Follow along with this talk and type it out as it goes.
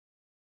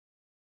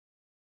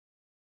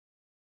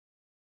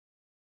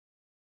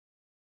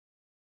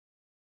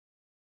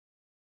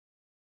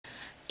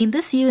In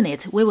this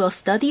unit, we will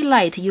study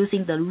light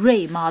using the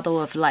ray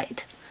model of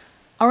light.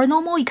 Our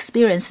normal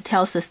experience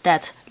tells us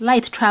that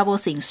light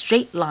travels in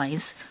straight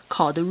lines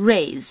called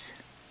rays.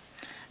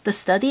 The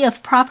study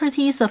of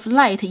properties of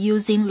light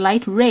using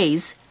light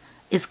rays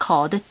is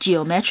called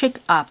geometric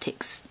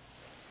optics.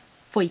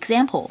 For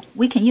example,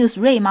 we can use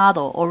ray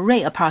model or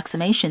ray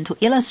approximation to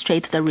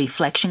illustrate the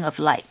reflection of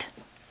light.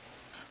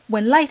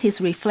 When light is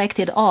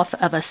reflected off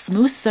of a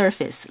smooth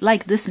surface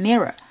like this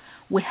mirror,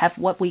 we have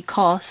what we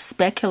call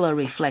specular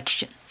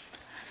reflection.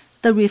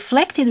 The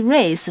reflected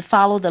rays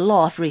follow the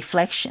law of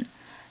reflection.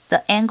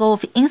 The angle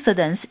of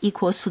incidence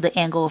equals to the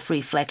angle of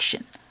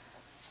reflection.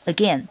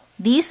 Again,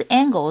 these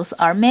angles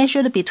are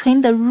measured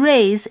between the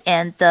rays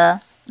and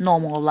the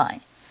normal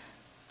line,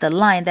 the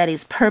line that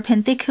is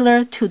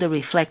perpendicular to the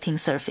reflecting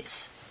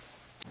surface.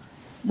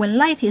 When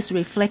light is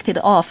reflected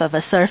off of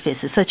a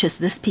surface such as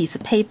this piece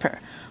of paper,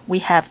 we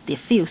have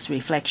diffuse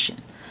reflection.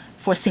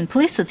 For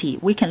simplicity,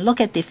 we can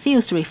look at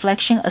diffuse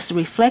reflection as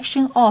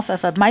reflection off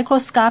of a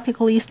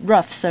microscopically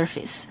rough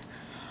surface.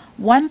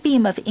 One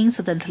beam of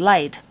incident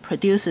light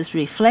produces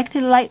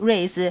reflected light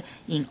rays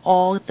in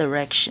all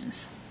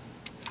directions.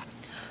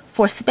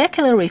 For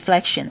specular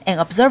reflection, an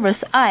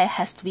observer's eye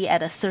has to be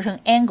at a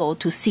certain angle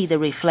to see the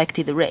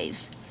reflected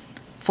rays.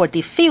 For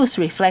diffuse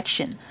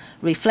reflection,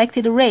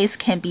 reflected rays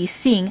can be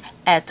seen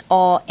at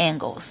all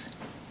angles.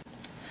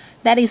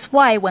 That is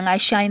why when I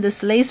shine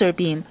this laser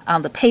beam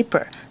on the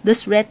paper,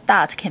 this red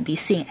dot can be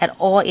seen at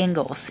all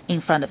angles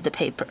in front of the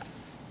paper.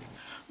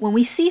 When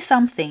we see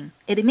something,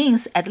 it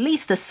means at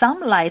least some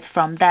light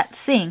from that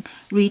thing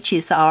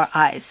reaches our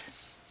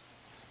eyes.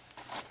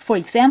 For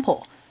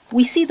example,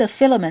 we see the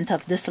filament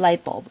of this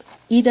light bulb,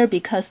 either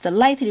because the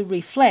light it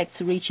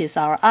reflects reaches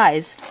our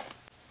eyes,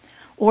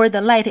 or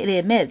the light it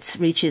emits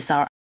reaches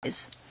our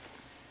eyes.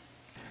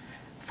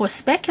 For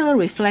specular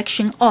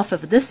reflection off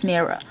of this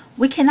mirror,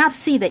 we cannot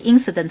see the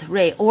incident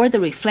ray or the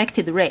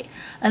reflected ray,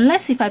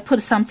 unless if I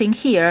put something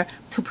here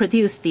to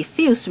produce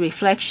diffuse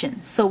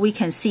reflection so we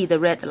can see the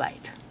red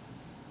light.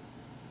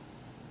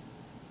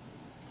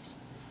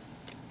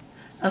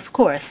 Of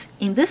course,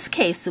 in this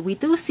case, we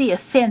do see a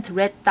faint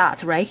red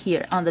dot right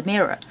here on the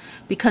mirror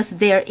because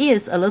there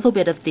is a little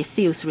bit of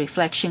diffuse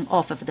reflection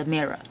off of the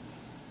mirror.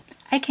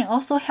 I can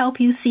also help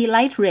you see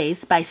light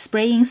rays by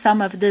spraying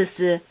some of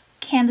this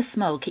canned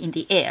smoke in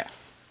the air.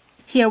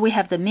 Here we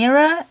have the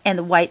mirror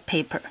and white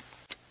paper.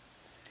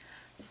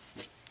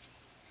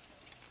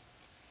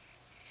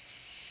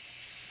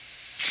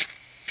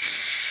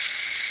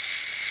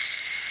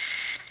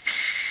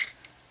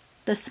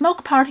 The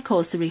smoke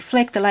particles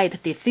reflect the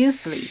light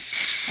diffusely,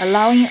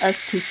 allowing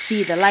us to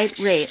see the light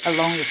ray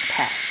along its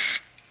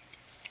path.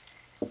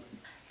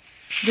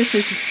 This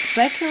is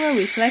specular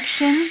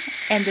reflection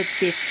and the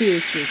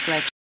diffuse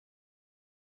reflection.